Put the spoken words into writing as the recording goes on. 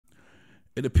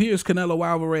It appears Canelo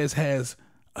Alvarez has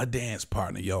a dance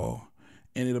partner, y'all.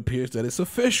 And it appears that it's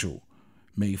official.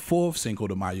 May 4th, Cinco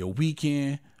de Mayo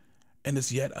weekend. And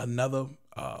it's yet another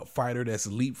fighter that's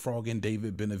leapfrogging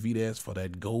David Benavidez for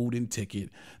that golden ticket,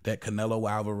 that Canelo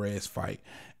Alvarez fight,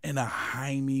 and a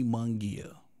Jaime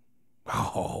Munguia.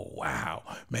 Oh, wow.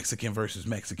 Mexican versus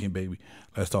Mexican, baby.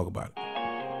 Let's talk about it.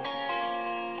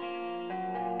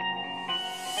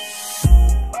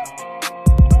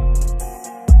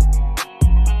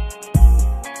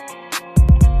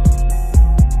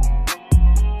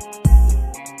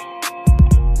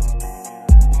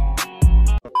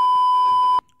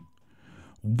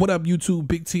 What up, YouTube?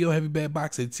 Big T.O. Heavy Bad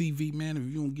Boxing TV, man. If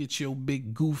you don't get your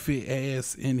big goofy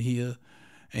ass in here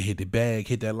and hit the bag,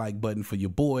 hit that like button for your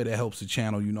boy. That helps the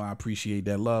channel. You know I appreciate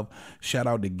that love. Shout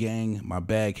out to gang, my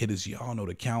bag hitters. Y'all know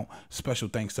the count. Special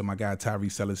thanks to my guy Tyree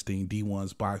Celestine,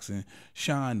 D1's Boxing,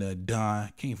 Sean the Don.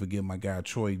 Can't forget my guy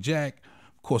Troy Jack.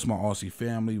 Of course, my Aussie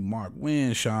family, Mark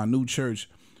Wynn, Sean Newchurch.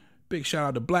 Big shout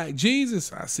out to Black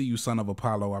Jesus. I see you, son of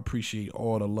Apollo. I appreciate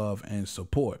all the love and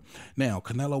support. Now,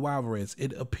 Canelo Alvarez,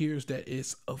 it appears that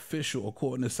it's official.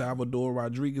 According to Salvador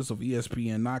Rodriguez of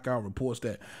ESPN Knockout, reports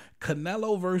that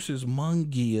Canelo versus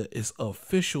Munguia is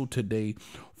official today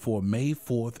for May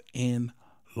 4th in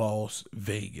Las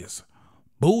Vegas.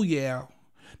 Booyah.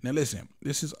 Now, listen,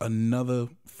 this is another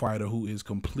fighter who is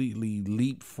completely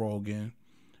leapfrogging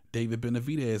David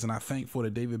Benavidez, and I thank for the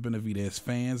David Benavidez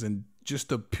fans and just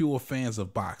the pure fans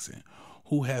of boxing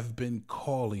who have been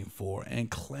calling for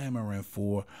and clamoring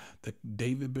for the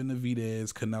David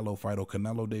Benavidez Canelo fight, or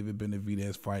Canelo David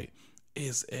Benavidez fight.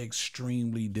 Is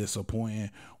extremely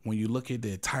disappointing when you look at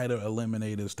the title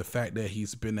eliminators. The fact that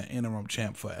he's been the interim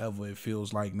champ forever, it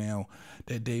feels like now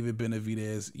that David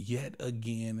Benavidez yet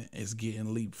again is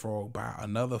getting leapfrogged by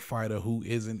another fighter who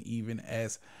isn't even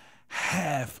as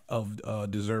half of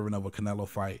deserving of a Canelo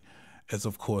fight as,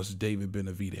 of course, David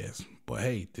Benavidez. But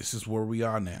hey, this is where we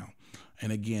are now.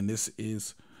 And again, this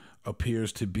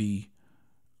appears to be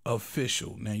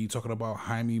official. Now you're talking about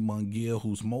Jaime Munguia,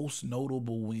 whose most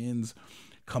notable wins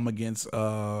come against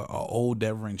old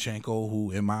Deverenchenko,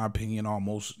 who in my opinion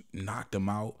almost knocked him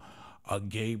out, a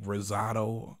Gabe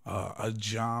Rosado, a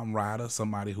John Ryder,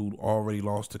 somebody who already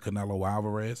lost to Canelo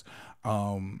Alvarez,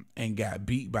 and got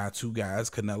beat by two guys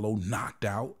Canelo knocked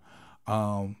out.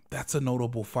 That's a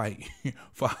notable fight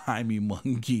for Jaime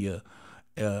Munguia.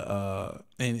 And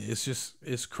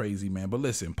it's crazy, man. But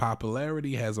listen,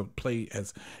 popularity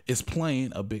is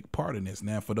playing a big part in this.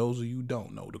 Now, for those of you who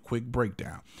don't know, the quick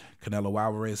breakdown: Canelo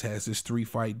Alvarez has this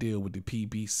 3-fight deal with the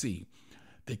PBC.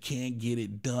 They can't get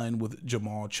it done with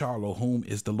Jamal Charlo, whom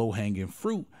is the low-hanging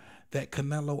fruit that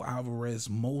Canelo Alvarez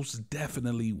most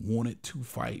definitely wanted to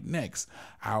fight next.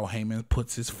 Al Heyman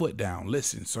puts his foot down.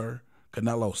 Listen, sir,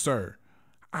 Canelo, sir,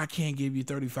 I can't give you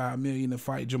 $35 million to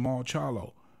fight Jamal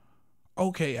Charlo.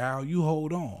 Okay, Al, you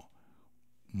hold on.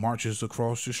 Marches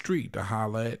across the street to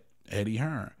holler at Eddie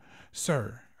Hearn.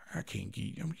 Sir, I can't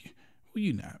give you. Well,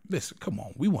 you not. Listen, come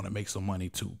on. We want to make some money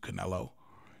too, Canelo.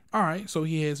 All right, so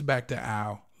he heads back to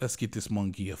Al. Let's get this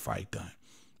Munguia fight done,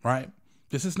 right?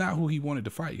 This is not who he wanted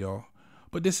to fight, y'all,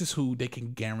 but this is who they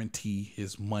can guarantee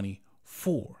his money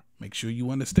for. Make sure you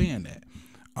understand that.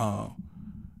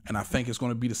 And I think it's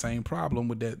going to be the same problem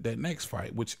with that next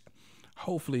fight, which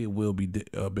hopefully it will be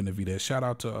Benavidez. Shout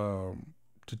out to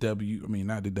not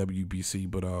the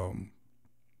WBC, but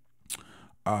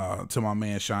to my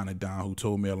man Sean and Don, who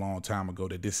told me a long time ago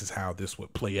that this is how this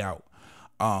would play out.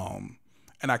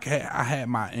 And I had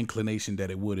my inclination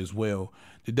that it would as well.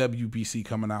 The WBC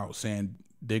coming out saying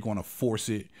they're going to force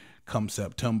it come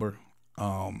September.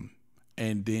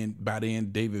 And then by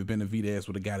then, David Benavidez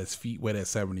would have got his feet wet at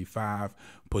 75,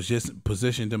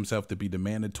 positioned himself to be the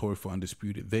mandatory for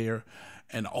undisputed there,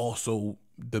 and also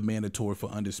the mandatory for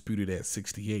undisputed at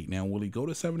 68. Now, will he go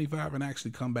to 75 and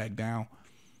actually come back down?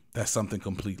 That's something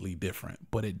completely different.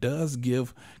 But it does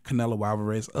give Canelo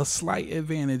Alvarez a slight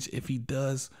advantage if he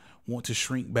does want to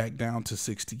shrink back down to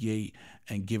 68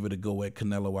 and give it a go at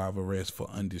Canelo Alvarez for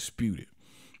undisputed.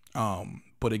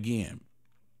 But again,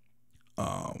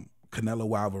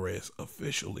 Canelo Alvarez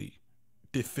officially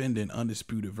defending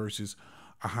undisputed versus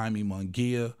Jaime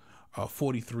Munguia,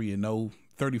 43-0,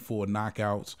 34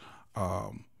 knockouts.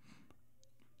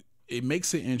 It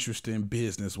makes it interesting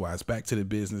business-wise, back to the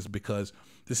business, because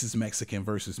this is Mexican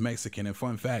versus Mexican. And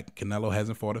fun fact, Canelo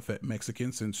hasn't fought a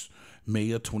Mexican since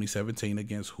May of 2017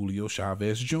 against Julio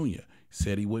Chavez Jr.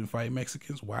 Said he wouldn't fight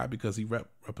Mexicans. Why? Because he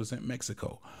represent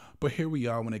Mexico. But here we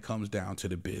are when it comes down to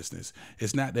the business.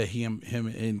 It's not that him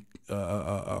and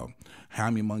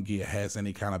Jaime Munguia has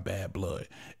any kind of bad blood.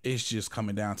 It's just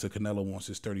coming down to Canelo wants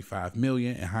his $35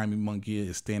 million, and Jaime Munguia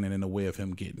is standing in the way of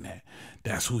him getting that.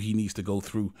 That's who he needs to go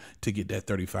through to get that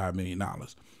 $35 million.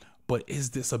 But is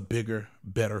this a bigger,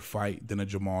 better fight than a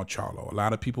Jermall Charlo? A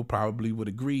lot of people probably would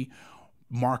agree.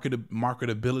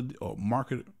 Marketability or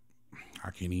market. I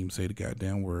can't even say the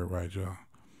goddamn word right, y'all.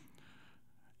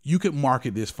 You could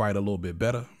market this fight a little bit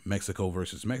better. Mexico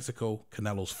versus Mexico.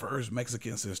 Canelo's first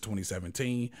Mexican since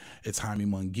 2017. It's Jaime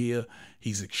Munguia.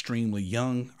 He's extremely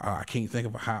young. I can't think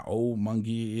of how old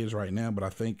Munguia is right now, but I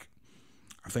think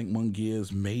Munguia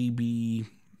is maybe,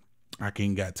 I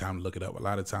ain't got time to look it up. A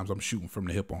lot of times I'm shooting from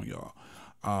the hip on y'all.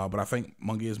 But I think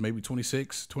Munguia is maybe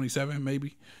 26, 27,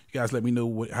 maybe. You guys let me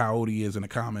know how old he is in the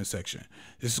comment section.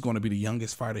 This is going to be the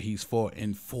youngest fighter he's fought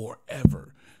in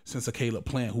forever since a Caleb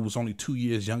Plant, who was only 2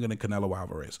 years younger than Canelo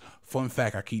Alvarez. Fun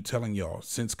fact, I keep telling y'all,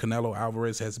 since Canelo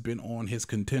Alvarez has been on his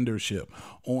contendership,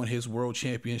 on his world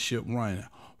championship run,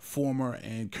 former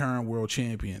and current world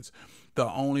champions, the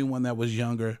only one that was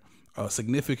younger,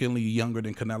 significantly younger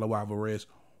than Canelo Alvarez,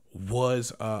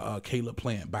 was Caleb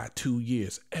Plant by 2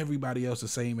 years. Everybody else the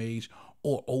same age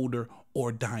or older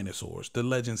or dinosaurs. The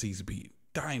legends he's beat,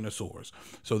 dinosaurs.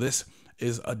 So this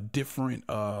is a different,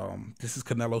 this is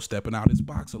Canelo stepping out his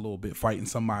box a little bit, fighting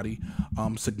somebody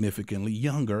significantly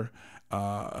younger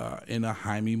in a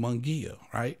Jaime Munguia,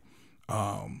 right?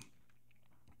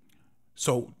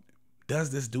 So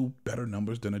does this do better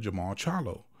numbers than a Jermall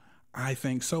Charlo? I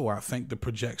think so. I think the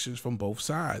projections from both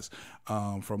sides,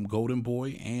 from Golden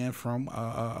Boy and from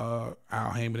Al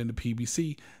Heyman in the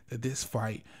PBC, that this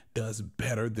fight does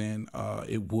better than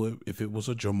it would if it was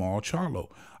a Jermall Charlo.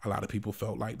 A lot of people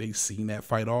felt like they seen that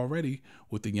fight already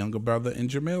with the younger brother and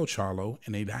Jermall Charlo,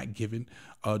 and they not giving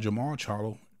Jermall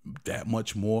Charlo that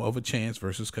much more of a chance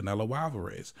versus Canelo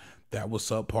Alvarez. That was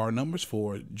subpar numbers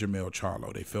for Jermall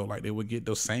Charlo. They felt like they would get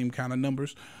those same kind of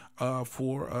numbers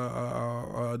for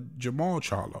Jermall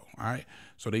Charlo. All right,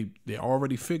 so they're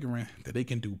already figuring that they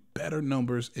can do better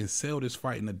numbers and sell this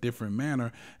fight in a different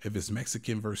manner if it's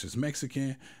Mexican versus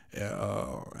Mexican,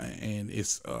 and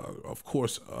it's of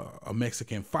course a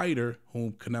Mexican fighter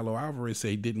whom Canelo Alvarez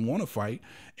said he didn't want to fight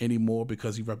anymore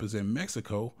because he represents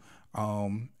Mexico,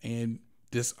 and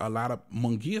this, a lot of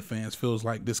Munguia fans feels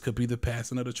like this could be the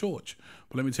passing of the torch.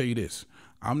 But let me tell you this.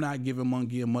 I'm not giving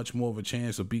Munguia much more of a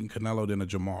chance of beating Canelo than a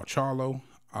Jermall Charlo.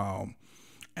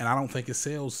 And I don't think it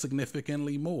sells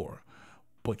significantly more.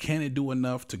 But can it do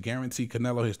enough to guarantee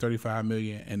Canelo his $35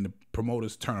 million and the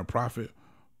promoters turn a profit?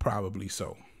 Probably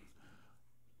so.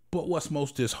 But what's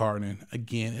most disheartening,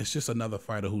 again, it's just another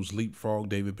fighter who's leapfrogged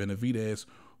David Benavidez,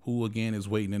 who again is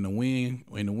waiting in the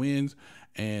wings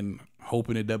and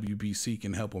hoping that WBC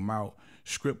can help him out,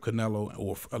 script Canelo,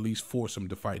 or at least force him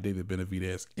to fight David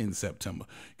Benavidez in September.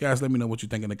 Guys, let me know what you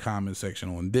think in the comment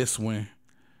section on this one.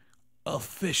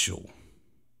 Official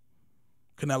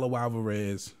Canelo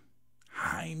Alvarez,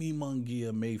 Jaime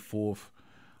Munguia, May 4th.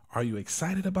 Are you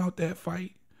excited about that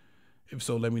fight? If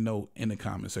so, let me know in the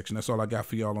comment section. That's all I got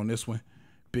for y'all on this one.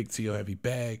 Big T.O. Heavy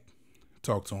Bag.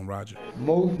 Talk to him, Roger.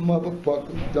 Most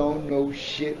motherfuckers don't know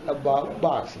shit about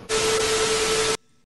boxing.